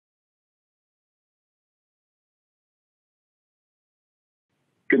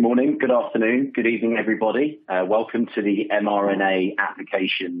Good morning, good afternoon, good evening, everybody. Welcome to the mRNA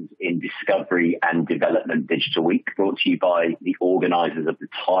Applications in Discovery and Development Digital Week, brought to you by the organisers of the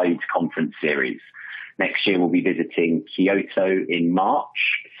TIDE Conference Series. Next year, we'll be visiting Kyoto in March,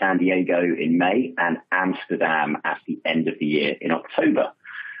 San Diego in May, and Amsterdam at the end of the year in October.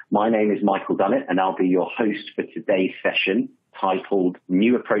 My name is Michael Dunnett, and I'll be your host for today's session, titled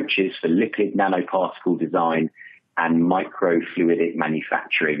New Approaches for Lipid Nanoparticle Design and Microfluidic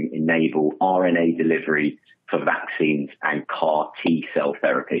Manufacturing Enable RNA Delivery for Vaccines and CAR T-cell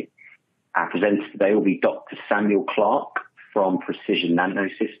Therapy. Our presenter today will be Dr. Samuel Clarke from Precision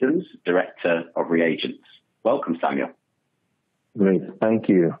NanoSystems, Director of Reagents. Welcome, Samuel. Great. Thank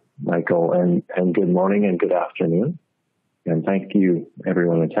you, Michael, and good morning and good afternoon. And thank you,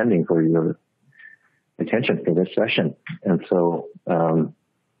 everyone attending, for your attention for this session. And so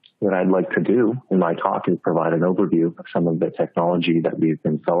what I'd like to do in my talk is provide an overview of some of the technology that we've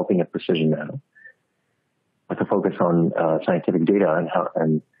been developing at Precision Nano, with a focus on scientific data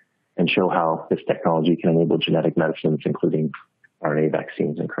and show how this technology can enable genetic medicines, including RNA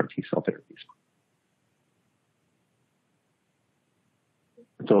vaccines and CAR T-cell therapies.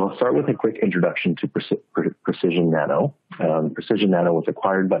 So I'll start with a quick introduction to Precision Nano. Precision Nano was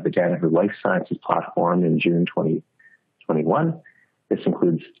acquired by the Danaher Life Sciences platform in June 2021. This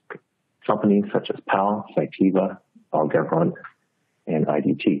includes companies such as PAL, Cytiva, Algevron, and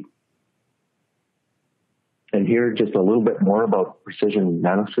IDT. And here, just a little bit more about Precision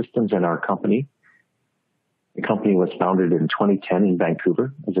NanoSystems and our company. The company was founded in 2010 in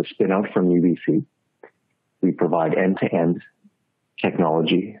Vancouver as a spin-out from UBC. We provide end-to-end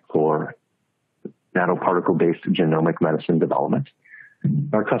technology for nanoparticle-based genomic medicine development.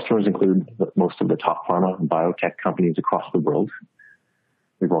 Our customers include most of the top pharma and biotech companies across the world.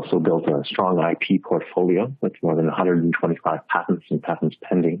 We've also built a strong IP portfolio with more than 125 patents and patents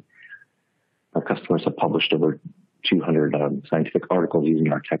pending. Our customers have published over 200 scientific articles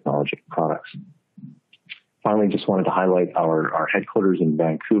using our technology and products. Finally, just wanted to highlight our headquarters in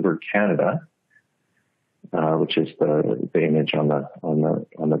Vancouver, Canada, which is the image on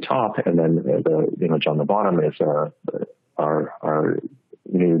the top, and then the image on the bottom is our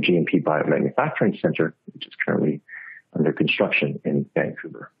new GMP biomanufacturing center, which is currently under construction in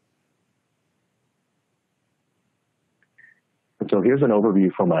Vancouver. And so here's an overview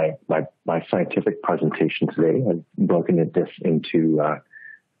for my scientific presentation today. I've broken this into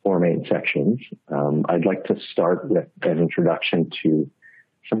 4 main sections. I'd like to start with an introduction to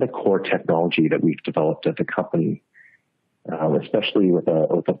some of the core technology that we've developed at the company, especially with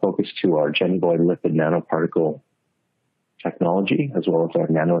a focus to our Genivoid lipid nanoparticle technology, as well as our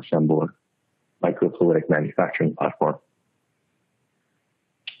nanoassembler microfluidic manufacturing platform.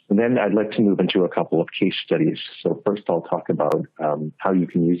 And then I'd like to move into a couple of case studies. So first I'll talk about how you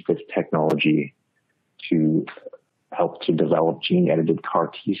can use this technology to help to develop gene-edited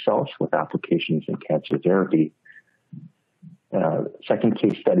CAR T-cells with applications in cancer therapy. Second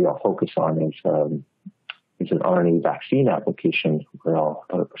case study I'll focus on is an RNA vaccine application, where I'll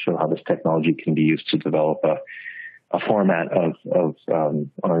show how this technology can be used to develop a format of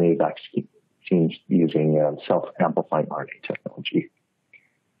RNA vaccines using self-amplifying RNA technology.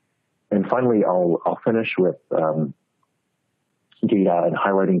 And finally, I'll finish with data and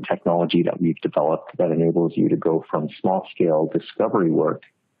highlighting technology that we've developed that enables you to go from small-scale discovery work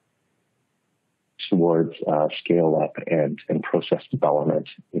towards scale-up and process development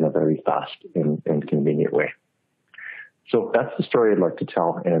in a very fast and convenient way. So that's the story I'd like to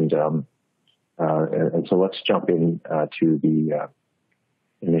tell, and so let's jump in to the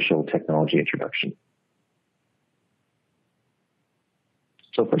initial technology introduction.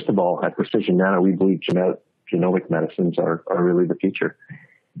 So first of all, at Precision Nano, we believe genomic medicines are really the future.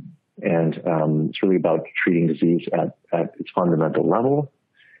 And it's really about treating disease at its fundamental level.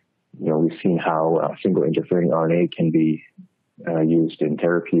 You know, we've seen how single interfering RNA can be used in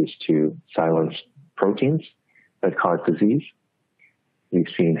therapies to silence proteins that cause disease. We've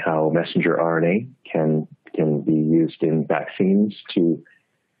seen how messenger RNA can be used in vaccines to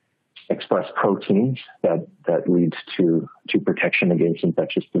express proteins that leads to protection against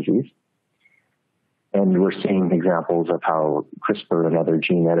infectious disease. And we're seeing examples of how CRISPR and other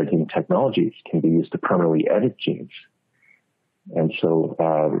gene editing technologies can be used to permanently edit genes. And so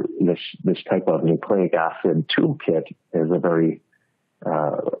this type of nucleic acid toolkit is a very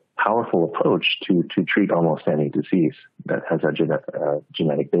powerful approach to treat almost any disease that has a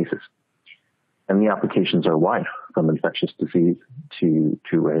genetic basis. And the applications are wide, from infectious disease to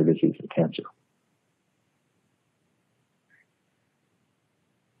rare disease and cancer.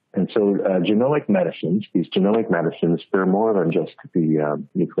 And so genomic medicines, they're more than just the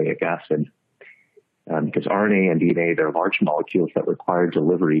nucleic acid, because RNA and DNA, they're large molecules that require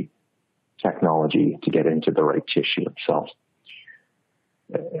delivery technology to get into the right tissue of cells.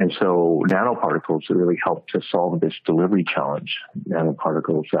 And so nanoparticles really help to solve this delivery challenge.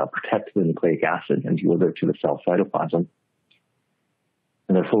 Nanoparticles protect the nucleic acid and deliver it to the cell cytoplasm.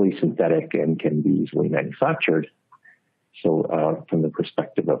 And they're fully synthetic and can be easily manufactured. So from the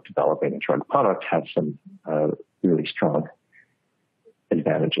perspective of developing a drug product, have some really strong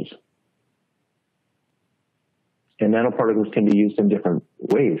advantages. And nanoparticles can be used in different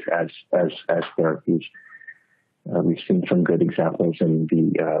ways as therapies. We've seen some good examples in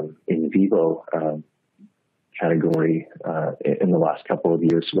the in vivo category in the last couple of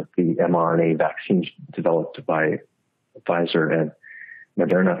years with the mRNA vaccines developed by Pfizer and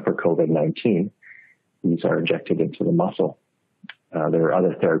Moderna for COVID-19. These are injected into the muscle. There are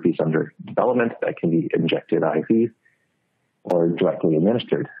other therapies under development that can be injected IV or directly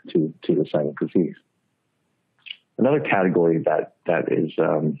administered to the site of disease. Another category that is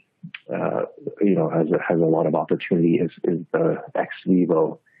has a lot of opportunity is the ex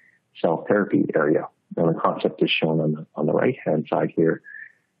vivo cell therapy area. And the concept is shown on the right hand side here,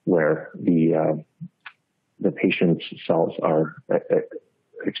 where the patient's cells are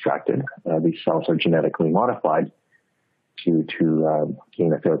extracted. These cells are genetically modified to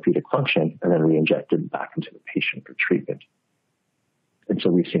gain a therapeutic function and then re-injected back into the patient for treatment. And so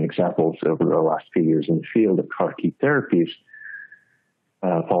we've seen examples over the last few years in the field of Clarke therapies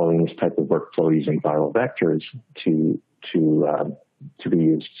following this type of workflow using viral vectors to be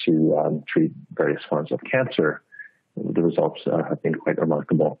used to treat various forms of cancer. The results have been quite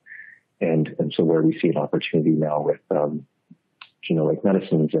remarkable. And so where we see an opportunity now with genomic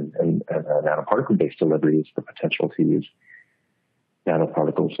medicines and nanoparticle-based delivery is the potential to use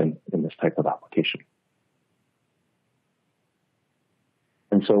nanoparticles in this type of application.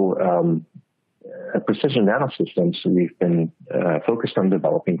 And so at Precision NanoSystems, we've been focused on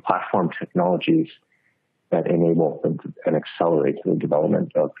developing platform technologies that enable and accelerate the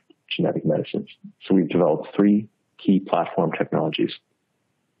development of genetic medicines. So we've developed three key platform technologies.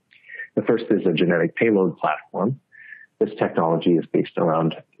 The first is a genetic payload platform. This technology is based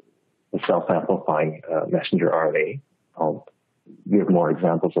around the self-amplifying messenger RNA. I'll give more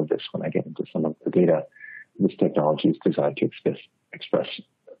examples of this when I get into some of the data. This technology is designed to express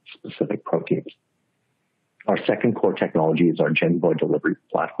specific proteins. Our second core technology is our GenBoy delivery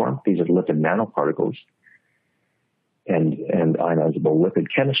platform. These are lipid nanoparticles and ionizable lipid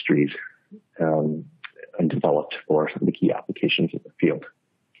chemistries and developed for the key applications in the field.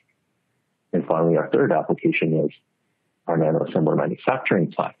 And finally, our third application is our nanoassembler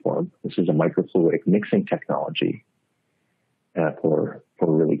manufacturing platform. This is a microfluidic mixing technology for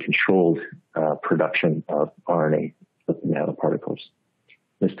really controlled production of RNA lipid nanoparticles.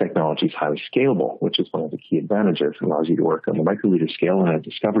 This technology is highly scalable, which is one of the key advantages. It allows you to work on the microliter scale in a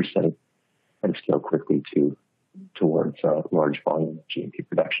discovery setting and scale quickly towards large volume GMP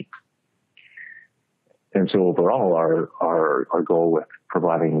production. And so overall, our goal with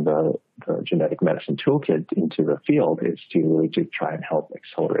providing the genetic medicine toolkit into the field is to really try and help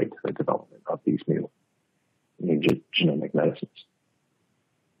accelerate the development of these new genomic medicines.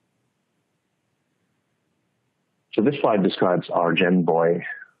 So this slide describes our GenBoy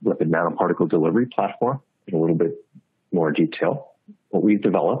lipid nanoparticle delivery platform in a little bit more detail. What we've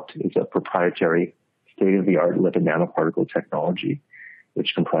developed is a proprietary state-of-the-art lipid nanoparticle technology,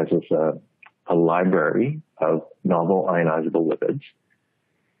 which comprises a library of novel ionizable lipids.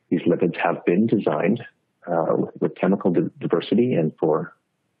 These lipids have been designed with chemical diversity and for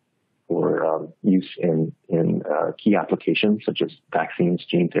use in key applications such as vaccines,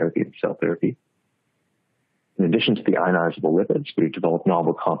 gene therapy, and cell therapy. In addition to the ionizable lipids, we've developed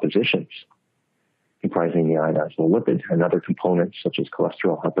novel compositions comprising the ionizable lipid and other components such as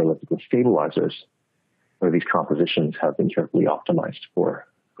cholesterol hyperlipid stabilizers, where these compositions have been carefully optimized for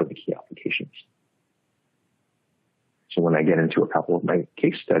the key applications. So when I get into a couple of my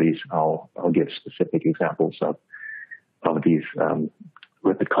case studies, I'll give specific examples of these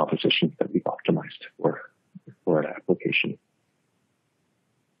lipid compositions that we've optimized for an application.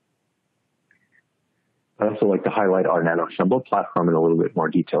 I'd also like to highlight our nanoassembler platform in a little bit more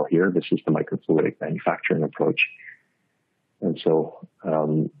detail here. This is the microfluidic manufacturing approach. And so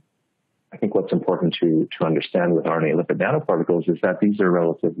I think what's important to understand with RNA lipid nanoparticles is that these are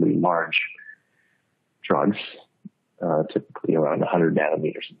relatively large drugs, typically around 100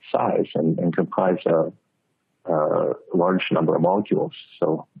 nanometers in size, and comprise a large number of molecules,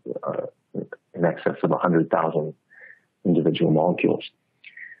 so in excess of 100,000 individual molecules.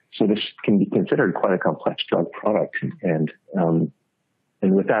 So this can be considered quite a complex drug product. And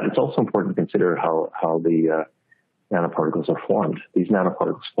with that, it's also important to consider how the nanoparticles are formed. These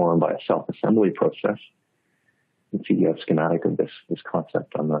nanoparticles form by a self-assembly process. You can see a schematic of this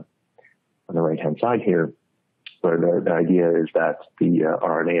concept on the right-hand side here, where the idea is that the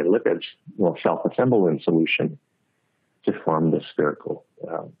RNA and lipids will self-assemble in solution to form the spherical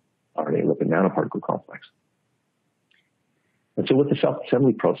RNA-lipid nanoparticle complex. And so with the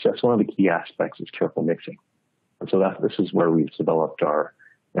self-assembly process, one of the key aspects is careful mixing. And so this is where we've developed our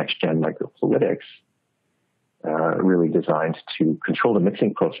next-gen microfluidics, really designed to control the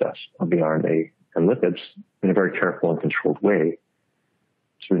mixing process of the RNA and lipids in a very careful and controlled way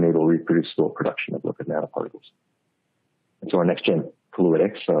to enable reproducible production of lipid nanoparticles. And so our next-gen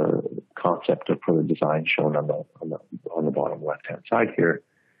fluidics, concept of further design shown on the bottom left-hand side here,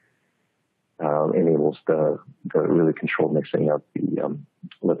 enables the really controlled mixing of the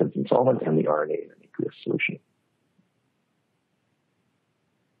lipids and solvent and the RNA in an aqueous solution.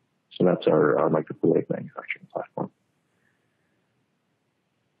 So that's our microfluidic manufacturing platform.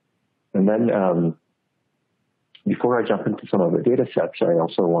 And then before I jump into some of the data sets, I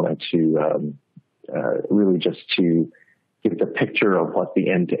also wanted to really just to give the picture of what the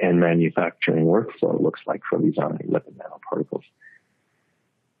end-to-end manufacturing workflow looks like for these RNA lipid nanoparticles.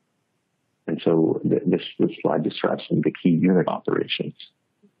 And so this slide describes some of the key unit operations.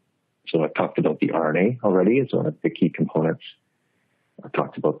 So I've talked about the RNA already as one of the key components. I've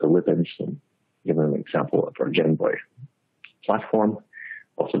talked about the lipids and given an example of our GenBoy platform.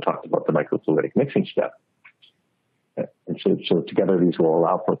 Also talked about the microfluidic mixing step. And so together these will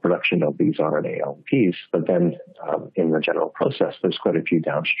allow for production of these RNA LNPs, but then in the general process, there's quite a few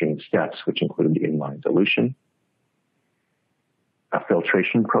downstream steps, which include the inline dilution, a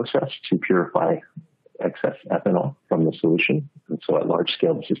filtration process to purify excess ethanol from the solution. And so at large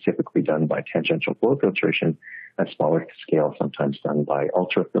scale, this is typically done by tangential flow filtration. At smaller scale, sometimes done by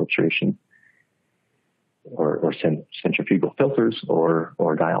ultrafiltration or centrifugal filters or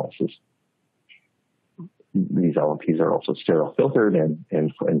dialysis. These LNPs are also sterile filtered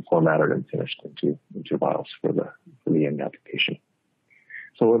and formatted and finished into vials for the end application.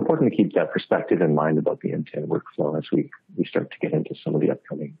 So important to keep that perspective in mind about the end-to-end workflow as we start to get into some of the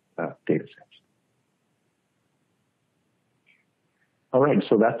upcoming data sets. All right,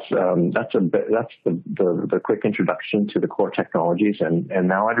 so that's the quick introduction to the core technologies, and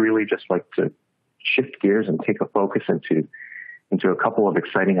now I'd really just like to shift gears and take a focus into a couple of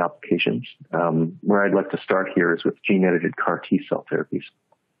exciting applications. Where I'd like to start here is with gene-edited CAR T cell therapies.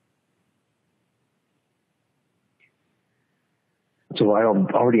 So I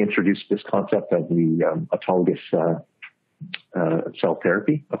already introduced this concept of the autologous cell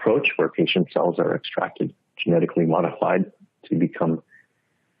therapy approach, where patient cells are extracted, genetically modified to become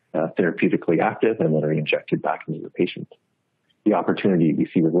therapeutically active and then are injected back into the patient. The opportunity we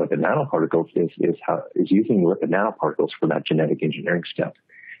see with lipid nanoparticles is using lipid nanoparticles for that genetic engineering step.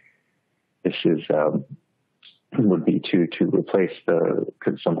 This would be to replace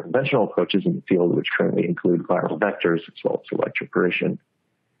some conventional approaches in the field, which currently include viral vectors as well as electroporation.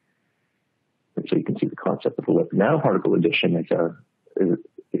 And so you can see the concept of a lipid nanoparticle addition as a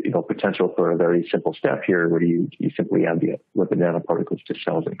potential for a very simple step here, where you simply add the lipid nanoparticles to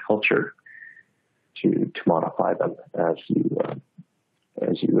cells in culture to modify them as you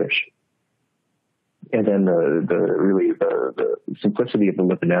wish. And then the simplicity of the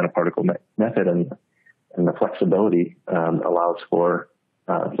lipid nanoparticle method and the flexibility allows for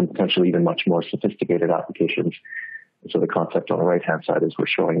some potentially even much more sophisticated applications. And so the concept on the right-hand side is we're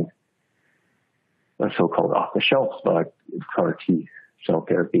showing a so-called off-the-shelf CAR T cell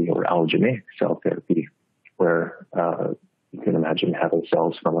therapy or allogeneic cell therapy, where you can imagine having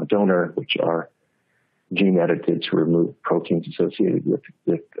cells from a donor which are gene edited to remove proteins associated with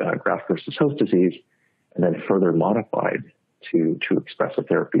graft versus host disease, and then further modified to express a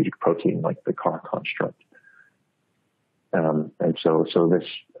therapeutic protein like the CAR construct. And so this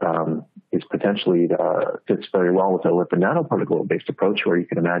is potentially fits very well with a lipid nanoparticle based approach, where you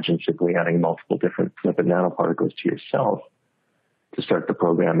can imagine simply adding multiple different lipid nanoparticles to your cells to start the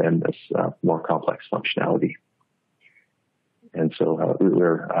program and this more complex functionality. And so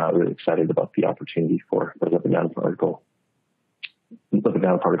we're really excited about the opportunity for lipid nanoparticles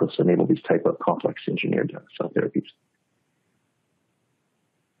to enable these type of complex engineered cell therapies.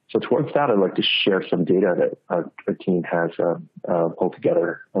 So towards that, I'd like to share some data that our team has pulled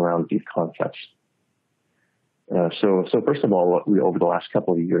together around these concepts. So first of all, over the last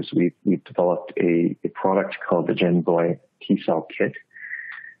couple of years, we've developed a product called the GenBoy T-cell kit.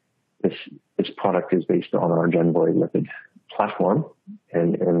 This product is based on our GenBoy lipid platform,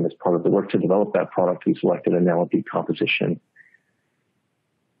 And as part of the work to develop that product, we selected an LNP composition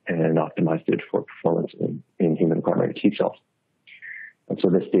and optimized it for performance in human primary T cells. And so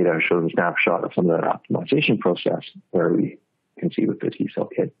this data shows a snapshot of some of that optimization process, where we can see with the T cell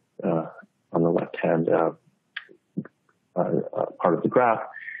kit on the left-hand part of the graph,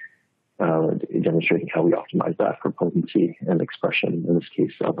 demonstrating how we optimize that for potency and expression, in this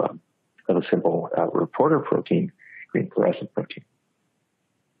case of a simple reporter protein, green fluorescent protein.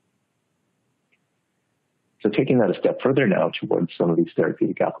 So taking that a step further now towards some of these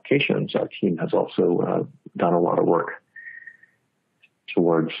therapeutic applications, our team has also done a lot of work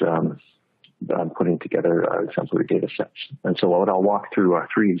towards putting together exemplary data sets. And so I'll walk through our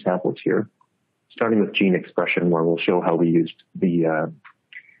 3 examples here, starting with gene expression, where we'll show how we used the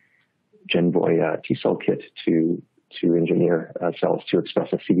GenVoy T cell kit to engineer cells to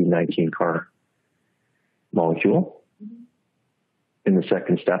express a CD19 CAR molecule. In the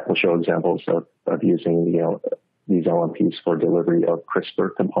second step, we'll show examples of using these LNPs for delivery of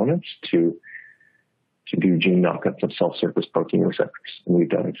CRISPR components to do gene knockouts of cell surface protein receptors. And we've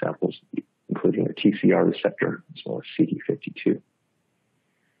done examples including a TCR receptor as well as CD52.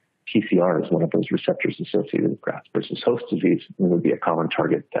 TCR is one of those receptors associated with graft versus host disease, and would be a common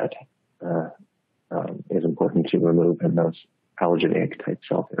target that is important to remove in those allogeneic type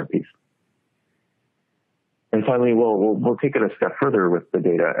cell therapies. And finally, we'll take it a step further with the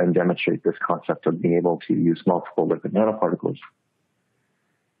data and demonstrate this concept of being able to use multiple lipid nanoparticles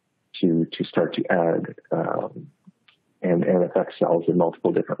to start to add and affect cells in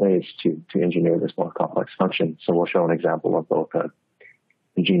multiple different ways to engineer this more complex function. So we'll show an example of both a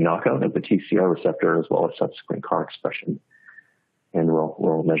gene knockout of the TCR receptor as well as subsequent CAR expression. And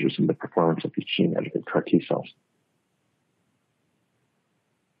we'll measure some of the performance of these gene-edited CAR T cells.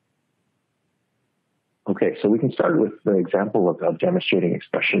 Okay, so we can start with the example of demonstrating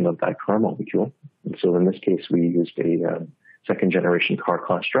expression of that CAR molecule. And so in this case, we used a second-generation CAR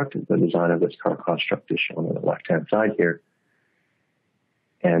construct. The design of this CAR construct is shown on the left-hand side here.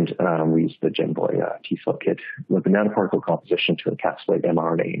 And we used the GenVoy T cell kit with a nanoparticle composition to encapsulate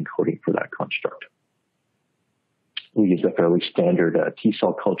mRNA encoding for that construct. We use a fairly standard T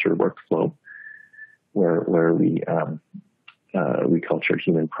cell culture workflow where we cultured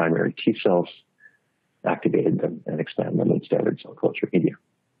human primary T cells, activated them, and expand them in standard cell culture media.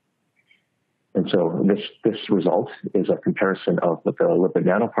 And so this result is a comparison of the lipid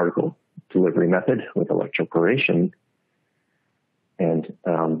nanoparticle delivery method with electroporation. And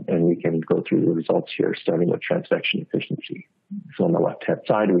we can go through the results here, starting with transfection efficiency. So on the left-hand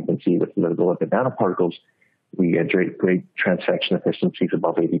side, we can see with the lipid nanoparticles, we get great transfection efficiencies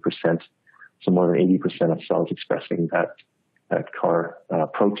above 80%. So more than 80% of cells expressing that CAR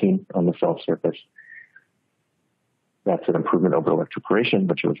protein on the cell surface. That's an improvement over electroporation,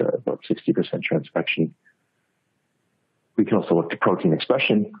 which was about 60% transfection. We can also look to protein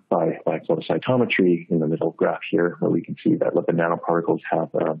expression by flow cytometry in the middle graph here, where we can see that lipid nanoparticles have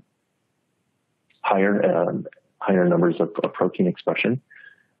higher numbers of protein expression,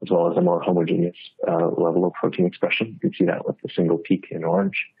 as well as a more homogeneous level of protein expression. You can see that with the single peak in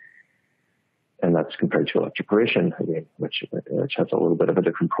orange. And that's compared to electroporation, again, which has a little bit of a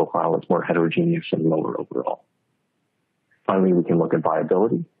different profile. It's more heterogeneous and lower overall. Finally, we can look at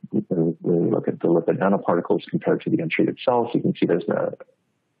viability. When we look at the lipid nanoparticles compared to the untreated cells, you can see there's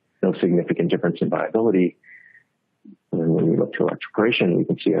no significant difference in viability. And when we look to electroporation, we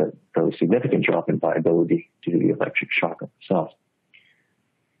can see a fairly significant drop in viability due to the electric shock of the cells.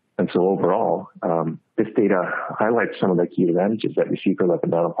 And so overall, this data highlights some of the key advantages that we see for lipid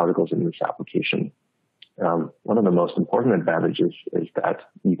nanoparticles in this application. One of the most important advantages is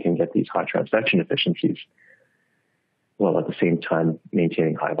that you can get these high transfection efficiencies, while at the same time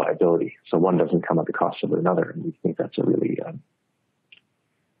maintaining high viability. So one doesn't come at the cost of another. And we think that's a really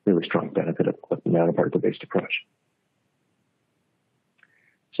strong benefit of the nanoparticle-based approach.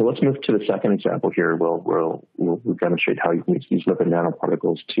 So let's move to the second example here. We'll demonstrate how you can use these lipid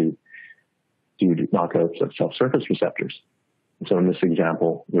nanoparticles to do knockouts of cell surface receptors. And so in this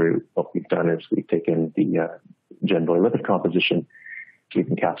example, what we've done is we've taken the GenVoy lipid composition, we've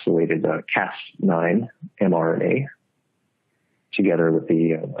encapsulated Cas9 mRNA together with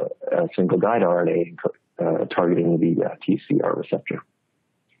the single guide RNA targeting the TCR receptor.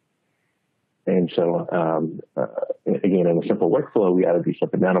 And so, again, in a simple workflow, we added these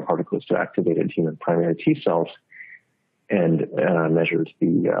lipid nanoparticles to activated human primary T cells and measured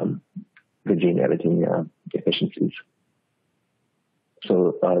the gene editing efficiencies.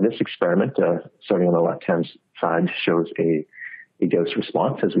 So this experiment, starting on the left-hand side, shows a dose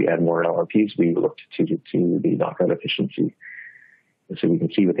response. As we add more LNPs, we looked to the knockout efficiency So we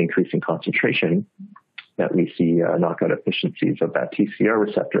can see with increasing concentration that we see knockout efficiencies of that TCR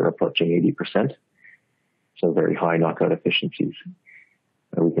receptor approaching 80%. So very high knockout efficiencies.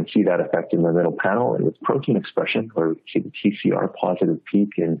 And we can see that effect in the middle panel and with protein expression, where we see the TCR positive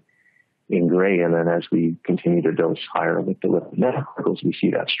peak in gray. And then as we continue to dose higher with the lipid nanoparticles, we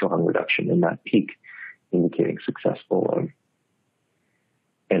see that strong reduction in that peak, indicating successful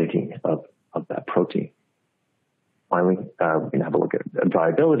editing of that protein. Finally, we can have a look at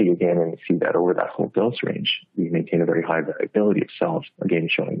viability again and see that over that whole dose range, we maintain a very high viability of cells, again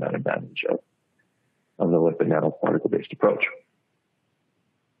showing that advantage of the lipid nanoparticle-based approach.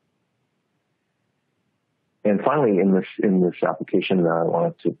 And finally, in this application, I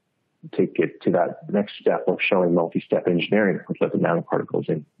wanted to take it to that next step of showing multi-step engineering with lipid nanoparticles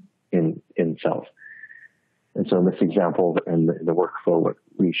in cells. And so in this example, in the workflow, what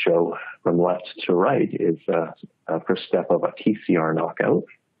we show from left to right is a first step of a TCR knockout.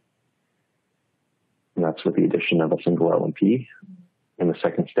 And that's with the addition of a single LNP. In the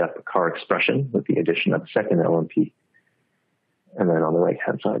second step, a CAR expression with the addition of a second LNP. And then on the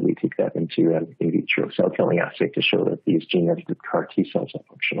right-hand side, we take that into an in vitro cell-killing assay to show that these gene-edited CAR T cells are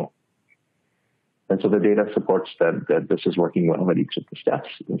functional. And so the data supports that this is working well at each of the steps.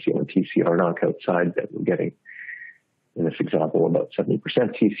 You can see on the TCR knockout side that we're getting, in this example, about 70%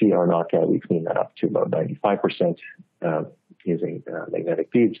 TCR knockout. We clean that up to about 95% using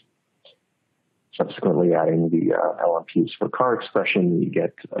magnetic beads. Subsequently, adding the LNPs for CAR expression, we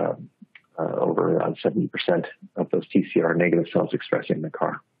get over around 70% of those TCR negative cells expressing the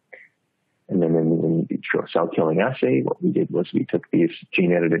CAR. And then in the in vitro cell-killing assay, what we did was we took these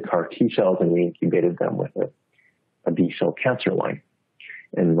gene-edited CAR T cells and we incubated them with a B-cell cancer line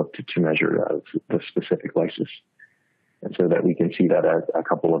and looked to measure the specific lysis. And so that we can see that at a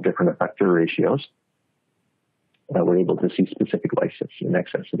couple of different effector ratios, we're able to see specific lysis in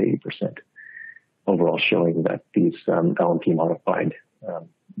excess of 80%, overall showing that these LNP-modified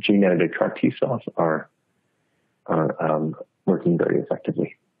gene-edited CAR T cells are working very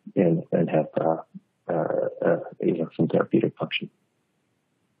effectively and have some therapeutic function.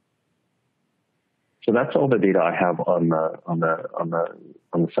 So that's all the data I have on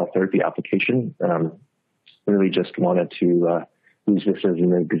the cell therapy application. Really just wanted to use this as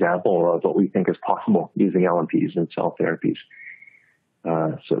an example of what we think is possible using LNPs in cell therapies.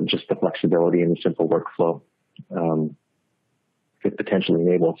 So just the flexibility and the simple workflow could potentially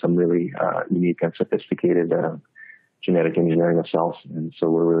enable some really unique and sophisticated genetic engineering of cells. And so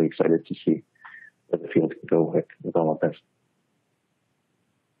we're really excited to see where the field can go with all of this.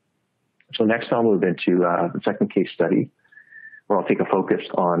 So next I'll move into the second case study, where I'll take a focus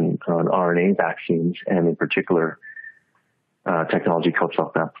on RNA vaccines and in particular technology called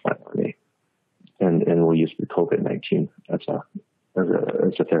self-amplifying RNA. And we'll use the COVID-19 as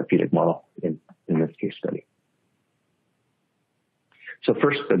a therapeutic model in this case study. So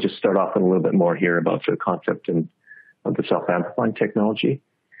first, I'll just start off with a little bit more here about the concept of the self-amplifying technology.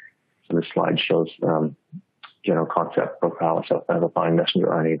 So this slide shows general concept of how a self-amplifying messenger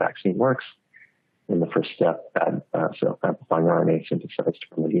RNA vaccine works. In the first step, add self-amplifying RNA synthesized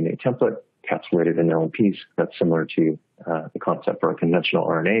from a DNA template, encapsulated in LNPs. That's similar to the concept for a conventional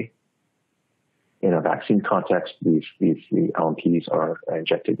RNA. In a vaccine context, the LNPs are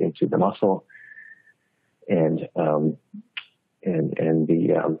injected into the muscle, and the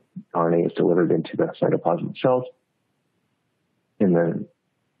RNA is delivered into the cytoplasmic cells. In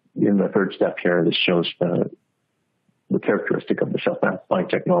the third step here, this shows the characteristic of the self-amplifying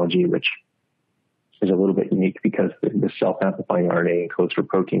technology, which is a little bit unique because the self-amplifying RNA encodes for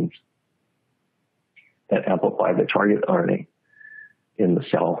proteins that amplify the target RNA in the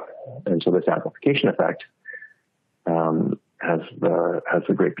cell. And so this amplification effect has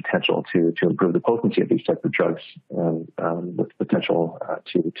a great potential to improve the potency of these types of drugs, with potential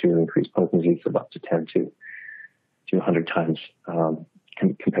to increase potencies of up to 10 to 100 times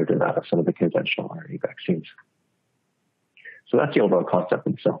compared to that of some of the conventional RNA vaccines. So that's the overall concept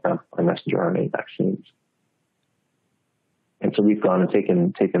of self-amplifying messenger RNA vaccines. And so we've gone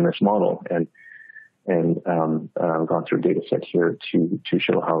and taken this model and gone through a data set here to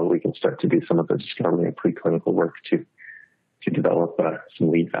show how we can start to do some of the discovery and preclinical work to develop some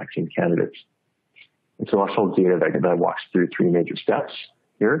lead vaccine candidates. And so our whole data that walks through three major steps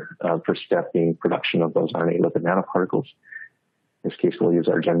here. First step being production of those RNA lipid nanoparticles. In this case, we'll use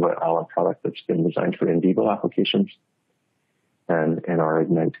our Genva-Allen product that's been designed for in vivo applications, and our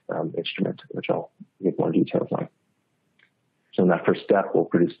Ignite instrument, which I'll give more details on. So in that first step, we'll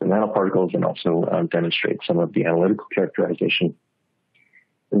produce the nanoparticles and also demonstrate some of the analytical characterization.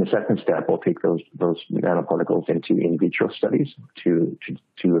 In the second step, we'll take those nanoparticles into in vitro studies to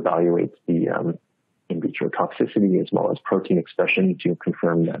evaluate the in vitro toxicity as well as protein expression to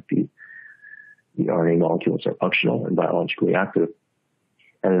confirm that the RNA molecules are functional and biologically active.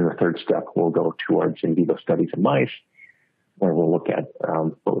 And in the third step, we'll go towards in vivo studies in mice, where we'll look at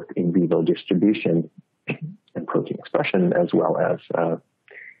both in vivo distribution and protein expression, as well as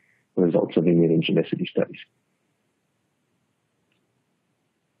results of immunogenicity studies.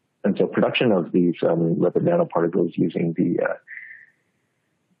 And so production of these lipid nanoparticles using the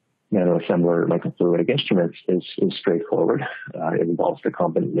nanoassembler microfluidic instruments is straightforward. It involves the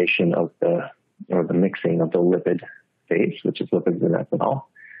combination of the mixing of the lipid phase, which is lipids and ethanol,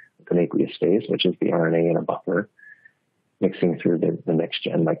 the aqueous phase, which is the RNA in a buffer, mixing through the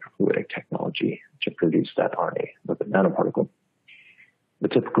next-gen microfluidic technology to produce that RNA lipid nanoparticle. The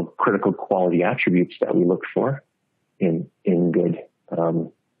typical critical quality attributes that we look for in good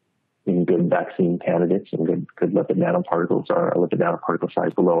vaccine candidates and good lipid nanoparticles are a lipid nanoparticle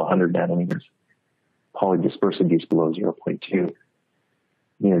size below 100 nanometers, polydispersities below 0.2,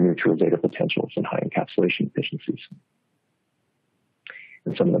 near neutral zeta potentials, and high encapsulation efficiencies.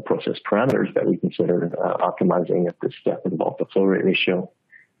 And some of the process parameters that we consider optimizing at this step involve the flow rate ratio,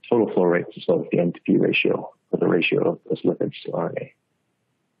 total flow rates, as well as the NTP ratio, or the ratio of those lipids to RNA.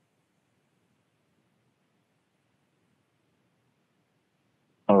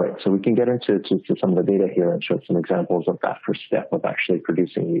 All right, so we can get into some of the data here and show some examples of that first step of actually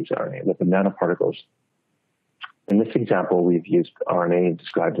producing these RNA lipid nanoparticles. In this example, we've used RNA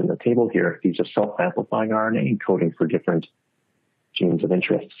described in the table here. These are self-amplifying RNA encoding for different genes of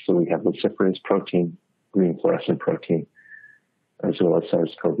interest. So we have luciferase protein, green fluorescent protein, as well as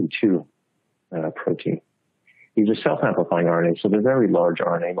SARS-CoV-2 protein. These are self-amplifying RNA, so they're very large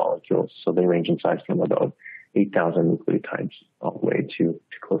RNA molecules. So they range in size from about 8,000 nucleotides all the way to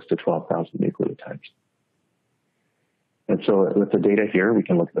close to 12,000 nucleotides. And so with the data here, we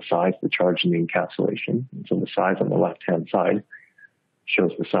can look at the size, the charge, and the encapsulation. And so the size on the left-hand side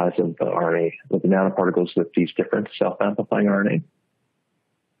shows the size of the RNA with the nanoparticles with these different self-amplifying RNA.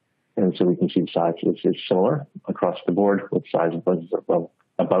 And so we can see the size is similar across the board with sizes of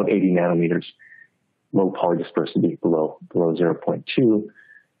about 80 nanometers, low polydispersity below 0.2.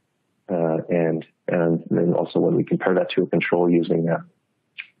 And then also when we compare that to a control using a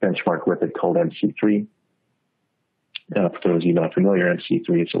benchmark lipid called MC3, for those of you not familiar,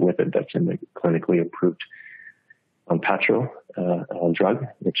 MC3 is a lipid that's in the clinically approved Onpattro drug,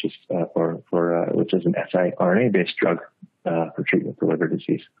 which is which is an siRNA-based drug for treatment for liver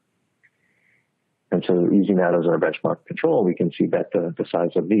disease. And so using that as our benchmark control, we can see that the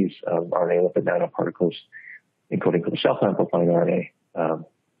size of these RNA lipid nanoparticles encoding for the self-amplifying RNA,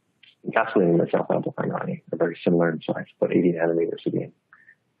 encapsulating the self-amplifying RNA, are very similar in size, about 80 nanometers again,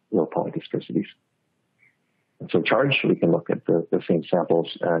 low polydispersities. And so charge, we can look at the same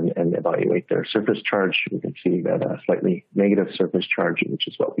samples and evaluate their surface charge. We can see that a slightly negative surface charge, which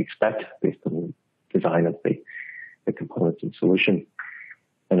is what we expect based on the design of the components in solution.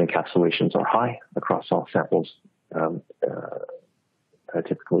 And encapsulations are high across all samples,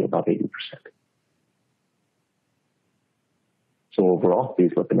 typically above 80%. So overall,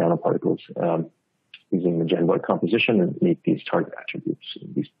 these lipid nanoparticles using the GenBoy composition and meet these target attributes,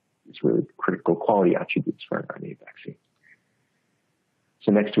 these really critical quality attributes for an RNA vaccine.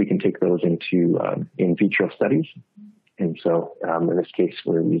 So next we can take those into in vitro studies. And so in this case,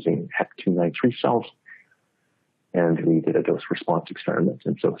 we're using HEC293 cells, and we did a dose response experiment.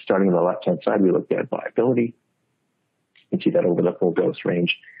 And so starting on the left-hand side, we looked at viability. You can see that over the full dose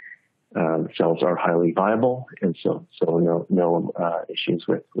range, cells are highly viable, and so no issues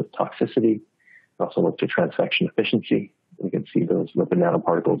with toxicity. We also looked at transfection efficiency. We can see those lipid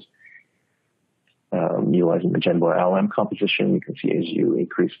nanoparticles utilizing the GenBoy LM composition. You can see as you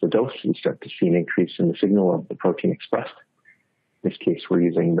increase the dose, you start to see an increase in the signal of the protein expressed. In this case, we're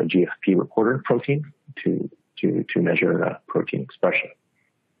using the GFP reporter protein to measure protein expression.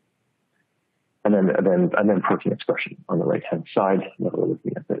 And then protein expression on the right-hand side. We're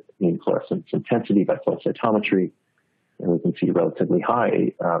looking at the mean fluorescence intensity by flow cytometry, and we can see relatively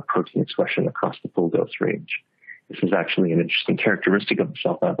high protein expression across the full dose range. This is actually an interesting characteristic of the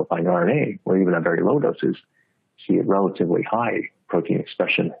self-amplifying RNA, where even at very low doses, see a relatively high protein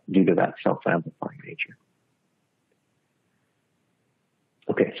expression due to that self-amplifying nature.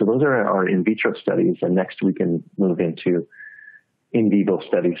 Okay, so those are our in vitro studies, and next we can move into in vivo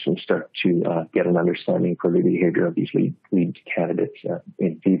studies and start to get an understanding for the behavior of these lead candidates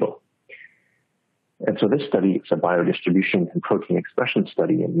in vivo. And so this study is a biodistribution and protein expression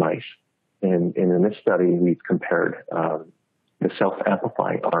study in mice. And in this study, we've compared the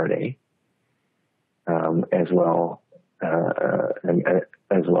self-amplifying RNA, as well as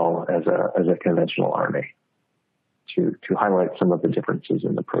a conventional RNA, to highlight some of the differences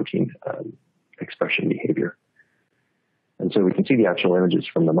in the protein expression behavior. And so we can see the actual images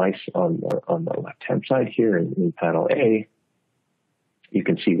from the mice on the left-hand side here in panel A. You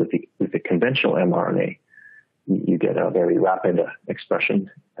can see with the conventional mRNA, you get a very rapid expression,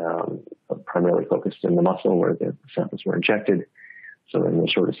 primarily focused in the muscle where the samples were injected. So in the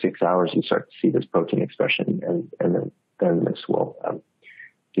short of 6 hours, you start to see this protein expression, and then this will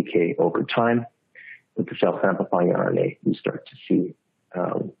decay over time. With the self-amplifying RNA, you start to see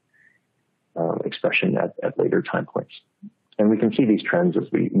expression at later time points. And we can see these trends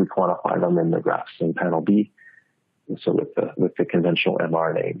as we quantify them in the graphs in panel B. And so with the conventional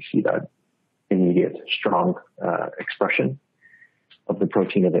mRNA, we see that immediate strong expression of the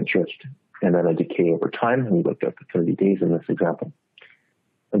protein of interest, and then a decay over time. And we looked at the 30 days in this example.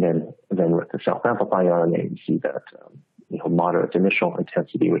 And then with the self-amplifying RNA, we see that moderate initial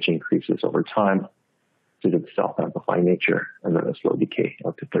intensity, which increases over time due to the self-amplifying nature, and then a slow decay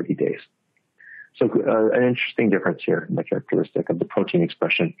up to 30 days. So an interesting difference here in the characteristic of the protein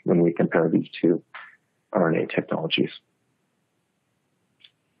expression when we compare these two RNA technologies.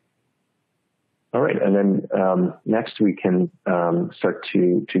 All right, and then next we can start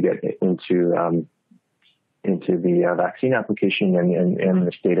to get into the vaccine application, and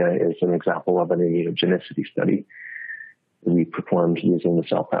this data is an example of an immunogenicity study we performed using the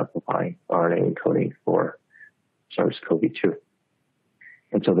self-amplifying RNA encoding for SARS-CoV-2.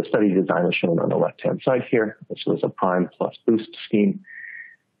 And so the study design is shown on the left-hand side here. This was a prime plus boost scheme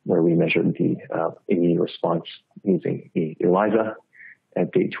where we measured the immune response using ELISA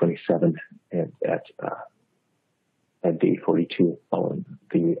at day 27 and at day 42 following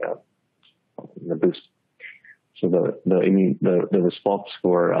the boost. So the response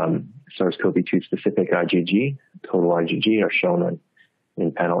for SARS-CoV-2 specific IgG, total IgG, are shown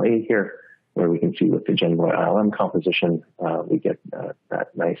in panel A here, where we can see with the Genvoy ILM composition, we get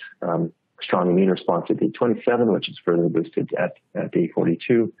that nice strong immune response at day 27, which is further boosted at day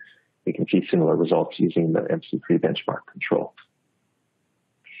 42. We can see similar results using the MC3 benchmark control.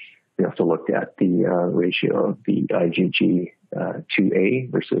 We also looked at the ratio of the IgG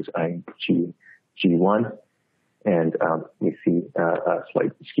 2A versus IgG1, and we see a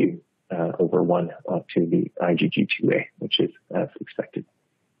slight skew over 1 to the IgG 2A, which is as expected.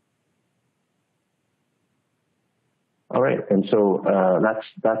 All right, and so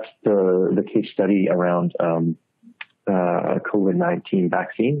that's the case study around COVID-19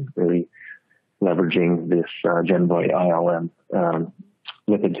 vaccine, really leveraging this Genvoy ILM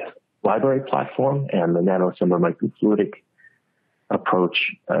lipid library platform and the nanosimilar microfluidic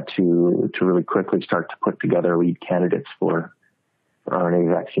approach to really quickly start to put together lead candidates for RNA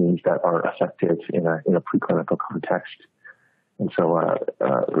vaccines that are effective in a preclinical context. And so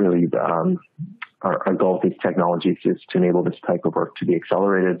really our goal with these technologies is to enable this type of work to be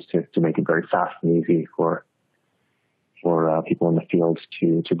accelerated, to make it very fast and easy for people in the field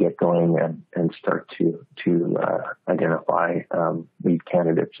to get going and start to identify lead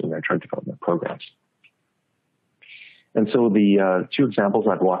candidates in their drug development programs. And so the two examples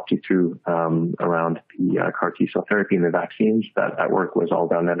I've walked you through around the CAR T-cell therapy and the vaccines, that work was all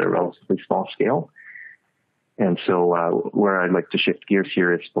done at a relatively small scale. And so where I'd like to shift gears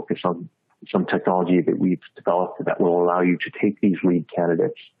here is focus on some technology that we've developed that will allow you to take these lead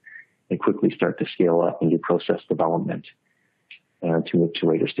candidates and quickly start to scale up and do process development to move to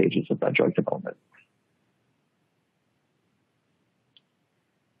later stages of that drug development.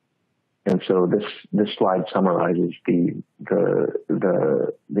 And so this slide summarizes the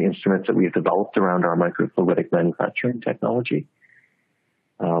instruments that we've developed around our microfluidic manufacturing technology.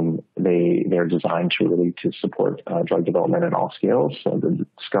 They're designed to support drug development at all scales. So the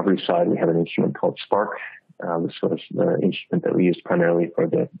discovery side, we have an instrument called Spark. This was the instrument that we used primarily for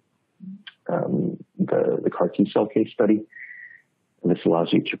the CAR T-cell case study. And this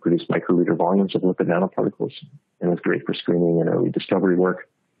allows you to produce microliter volumes of lipid nanoparticles, and it's great for screening and early discovery work.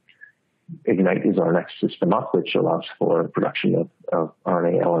 Ignite is our next system up, which allows for production of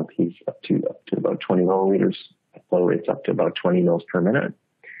RNA LNPs up to about 20 milliliters, flow rates up to about 20 mils per minute.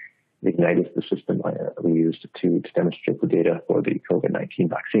 Ignite is the system we used to demonstrate the data for the COVID-19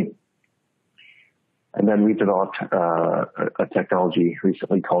 vaccine. And then we developed a technology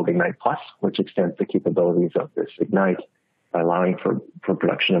recently called Ignite Plus, which extends the capabilities of this Ignite by allowing for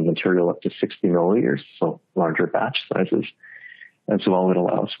production of material up to 60 milliliters, so larger batch sizes. And so all it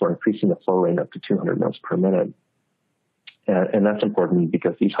allows for increasing the flow rate up to 200 mils per minute. And that's important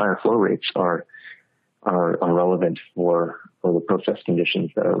because these higher flow rates are are relevant for the process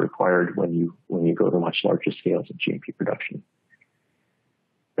conditions that are required when you go to much larger scales of GMP production.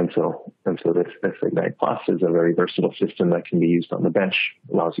 And so this Ignite Plus is a very versatile system that can be used on the bench,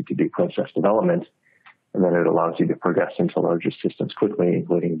 allows you to do process development, and then it allows you to progress into larger systems quickly,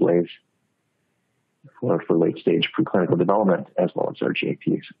 including Blaze for late stage preclinical development, as well as our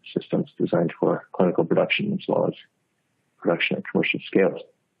GMP systems designed for clinical production, as well as production at commercial scales.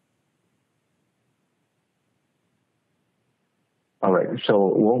 All right,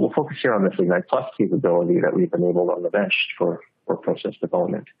 so we'll focus here on this Ignite Plus capability that we've enabled on the bench for process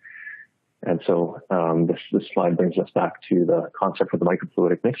development. And so this slide brings us back to the concept of the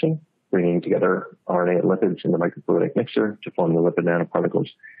microfluidic mixing, bringing together RNA and lipids in the microfluidic mixer to form the lipid nanoparticles.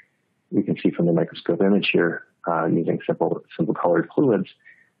 We can see from the microscope image here, using simple colored fluids,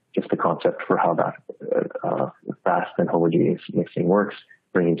 just the concept for how that fast and homogeneous mixing works,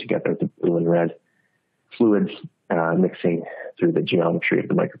 bringing together the blue and red fluids, mixing through the geometry of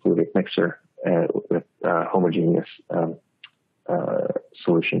the microfluidic mixer with homogeneous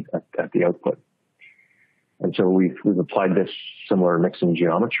solution at the output. And so we've applied this similar mixing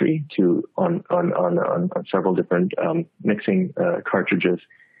geometry on several different mixing cartridges,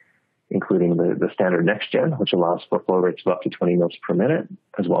 including the standard NextGen, which allows for flow rates of up to 20 mils per minute,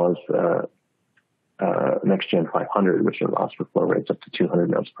 as well as NextGen 500, which allows for flow rates up to 200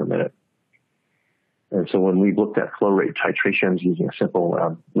 mils per minute. And so when we looked at flow rate titrations using a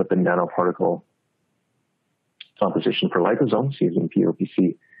simple lipid nanoparticle composition for liposomes using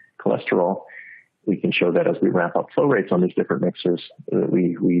POPC cholesterol, we can show that as we ramp up flow rates on these different mixers,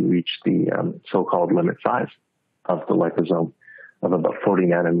 we reach the so-called limit size of the liposome of about 40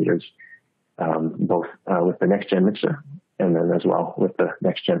 nanometers, both with the NextGen mixer and then as well with the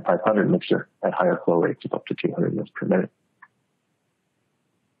NextGen 500 mixer at higher flow rates of up to 200 mils per minute.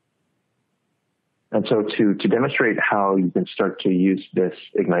 And so to demonstrate how you can start to use this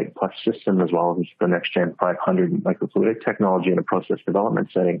Ignite Plus system as well as the NextGen 500 microfluidic technology in a process development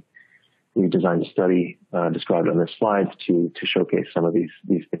setting, we designed a study described on this slide to showcase some of these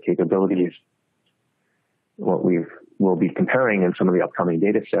capabilities. What we'll be comparing in some of the upcoming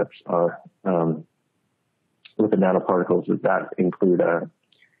data sets are lipid nanoparticles that include the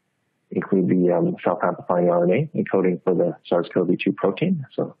self-amplifying RNA encoding for the SARS-CoV-2 protein.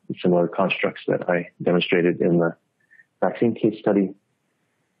 So similar constructs that I demonstrated in the vaccine case study,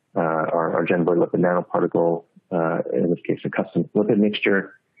 our Genvoid lipid nanoparticle, in this case, a custom lipid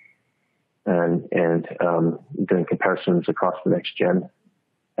mixture, and doing comparisons across the NextGen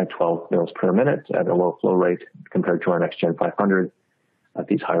at 12 mils per minute at a low flow rate compared to our NextGen 500 at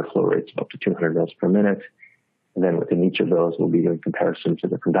these higher flow rates of up to 200 mils per minute. And then within each of those, we'll be doing comparisons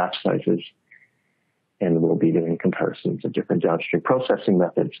of different batch sizes, and we'll be doing comparisons of different downstream processing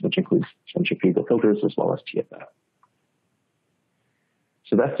methods, which includes centrifugal filters as well as TFF.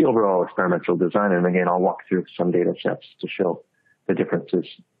 So that's the overall experimental design. And again, I'll walk through some data sets to show the differences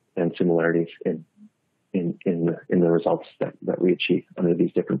and similarities in the results that we achieve under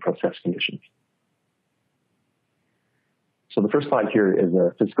these different process conditions. So the first slide here is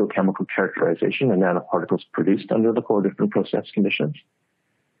a physical chemical characterization of nanoparticles produced under the 4 different process conditions.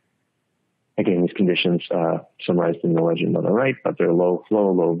 Again, these conditions summarized in the legend on the right, but they're low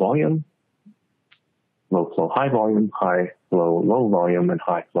flow, low volume, low flow, high volume, high flow, low volume, and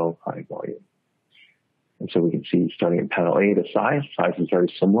high flow, high volume. And so we can see starting in panel A, the size. Size is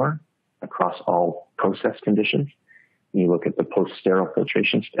very similar across all process conditions. When you look at the post-sterile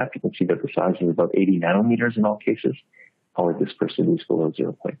filtration step, you can see that the size is about 80 nanometers in all cases. Polydispersity is below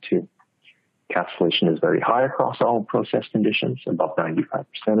 0.2. Encapsulation is very high across all process conditions, about 95%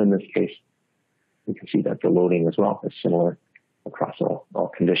 in this case. You can see that the loading as well is similar across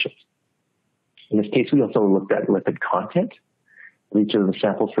all conditions. In this case, we also looked at lipid content of each of the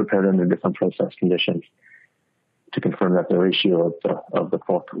samples prepared under different process conditions to confirm that the ratio of the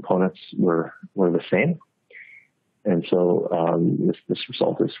 4 components were the same. And so this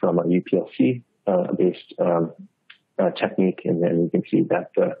result is from a UPLC based technique, and then you can see that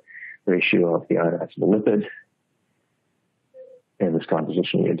the ratio of the ionizable lipid and this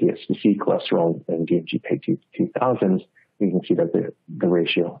composition of DSPC, cholesterol, and DMG PEG 2000s, you can see that the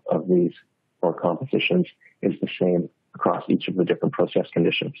ratio of these 4 compositions is the same across each of the different process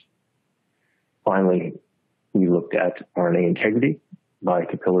conditions. Finally, we looked at RNA integrity by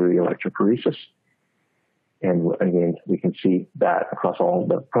capillary electrophoresis. And again, we can see that across all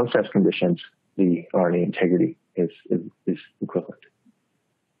the process conditions, the RNA integrity is equivalent.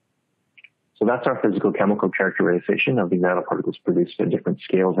 So that's our physical chemical characterization of the nanoparticles produced at different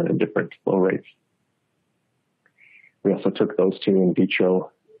scales and at different flow rates. We also took those 2 in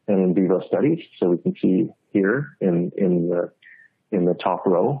vitro in vivo studies. So we can see here in the top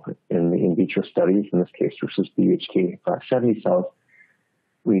row in the in vitro studies, in this case versus BHK 570 cells,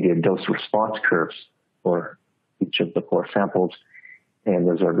 we did dose response curves for each of the 4 samples, and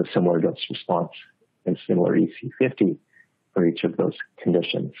those are the similar dose response and similar EC50 for each of those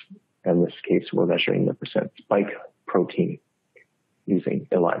conditions. In this case, we're measuring the percent spike protein using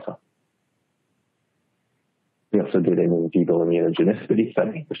ELISA. We also did an in vivo immunogenicity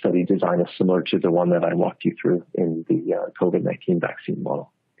study. The study design is similar to the one that I walked you through in the COVID-19 vaccine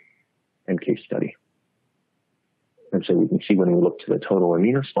model and case study. And so we can see when we look to the total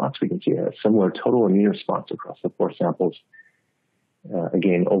immune response, we can see a similar total immune response across the 4 samples.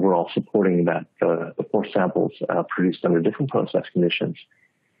 Again, overall supporting that the 4 samples produced under different process conditions,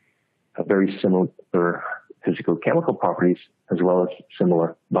 very similar physicochemical properties as well as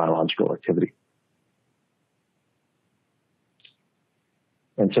similar biological activity.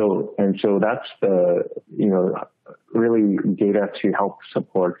 And so that's the, really data to help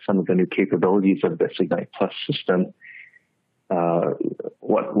support some of the new capabilities of this Ignite Plus system.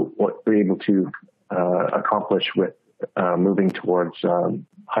 What we're able to accomplish with moving towards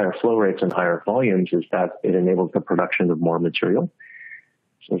higher flow rates and higher volumes is that it enables the production of more material.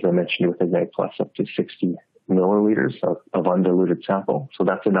 So as I mentioned with Ignite Plus, up to 60 milliliters of undiluted sample. So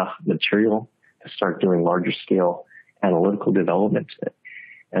that's enough material to start doing larger scale analytical development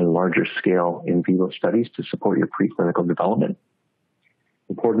and larger scale in vivo studies to support your preclinical development.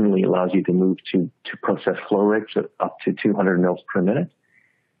 Importantly, it allows you to move to process flow rates at up to 200 mils per minute.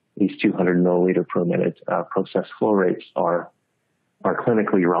 These 200 milliliter per minute process flow rates are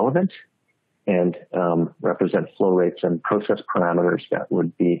clinically relevant and represent flow rates and process parameters that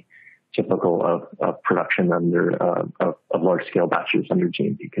would be typical of production under of large scale batches under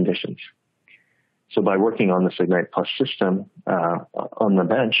GMP conditions. So by working on this Ignite Plus system on the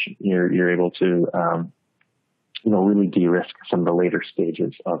bench, you're able to really de-risk some of the later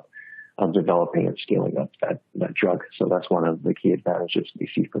stages of developing and scaling up that drug. So that's one of the key advantages we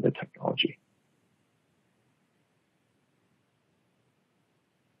see for the technology.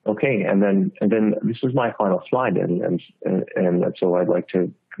 Okay, and then this is my final slide, and so I'd like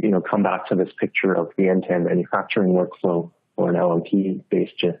to come back to this picture of the end-to-end manufacturing workflow for an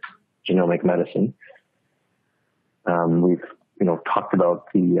LNP-based genomic medicine. We've talked about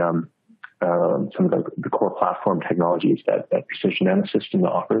some of the core platform technologies that Precision NanoSystems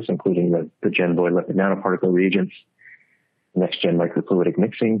offers, including the GenVoy lipid nanoparticle reagents, next-gen microfluidic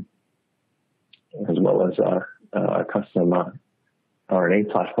mixing, as well as a custom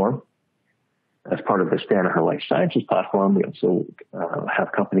RNA platform. As part of the Danaher Life Sciences platform, we also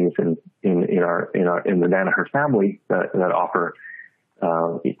have companies in the Danaher family that offer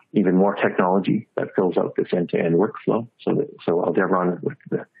even more technology that fills out this end-to-end workflow. So Aldevron with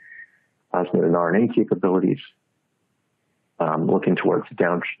the plasmid and RNA capabilities, looking towards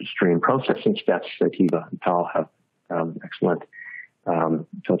downstream processing steps. Sativa and PAL have excellent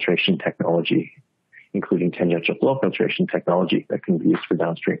filtration technology, including tangential flow filtration technology that can be used for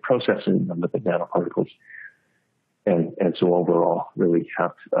downstream processing of lipid nanoparticles. And so overall, really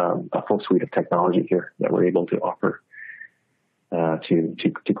have a full suite of technology here that we're able to offer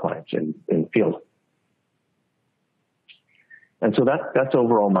to clients in the field. And so that's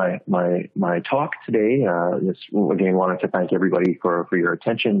overall my talk today. Just again wanted to thank everybody for your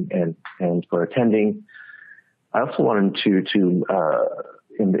attention and for attending. I also wanted to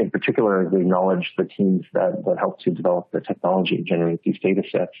in particular acknowledge the teams that helped to develop the technology and generate these data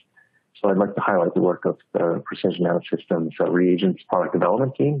sets. So I'd like to highlight the work of the Precision NanoSystems Reagents product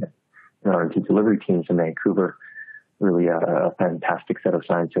development team and R&D delivery teams in Vancouver. Really a fantastic set of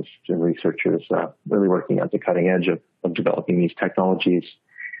scientists and researchers really working at the cutting edge of developing these technologies.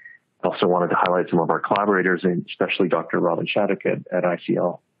 I also wanted to highlight some of our collaborators, and especially Dr. Robin Shattuck at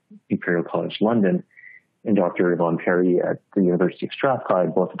ICL Imperial College London and Dr. Yvonne Perry at the University of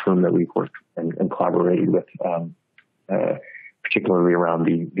Strathclyde, both of whom that we've worked and collaborated with, particularly around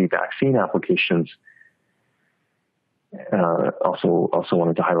the vaccine applications. Also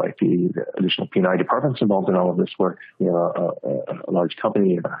wanted to highlight the additional P&I departments involved in all of this work. We have a large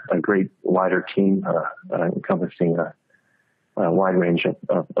company, a great wider team encompassing a wide range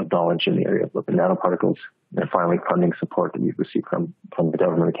of knowledge in the area of lipid nanoparticles, and finally funding support that we've received from the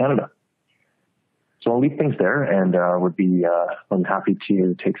government of Canada. So I'll leave things there, and I'm happy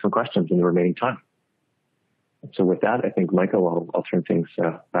to take some questions in the remaining time. So with that, I think, Michael, I'll turn things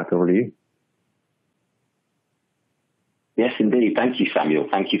back over to you. Yes, indeed. Thank you, Samuel.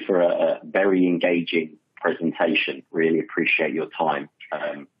 Thank you for a very engaging presentation. Really appreciate your time.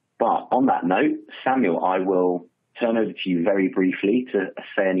 But on that note, Samuel, I will turn over to you very briefly to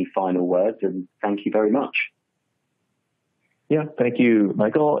say any final words, and thank you very much. Yeah, thank you,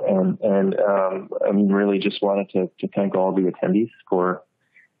 Michael. And I really just wanted to thank all the attendees for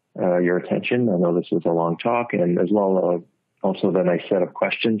your attention. I know this was a long talk, and as well also the nice set of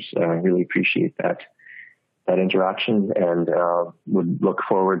questions. I really appreciate that interaction, and would look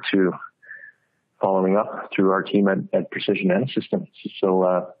forward to following up through our team at Precision NanoSystems.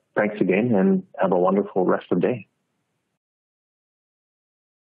 So thanks again, and have a wonderful rest of the day.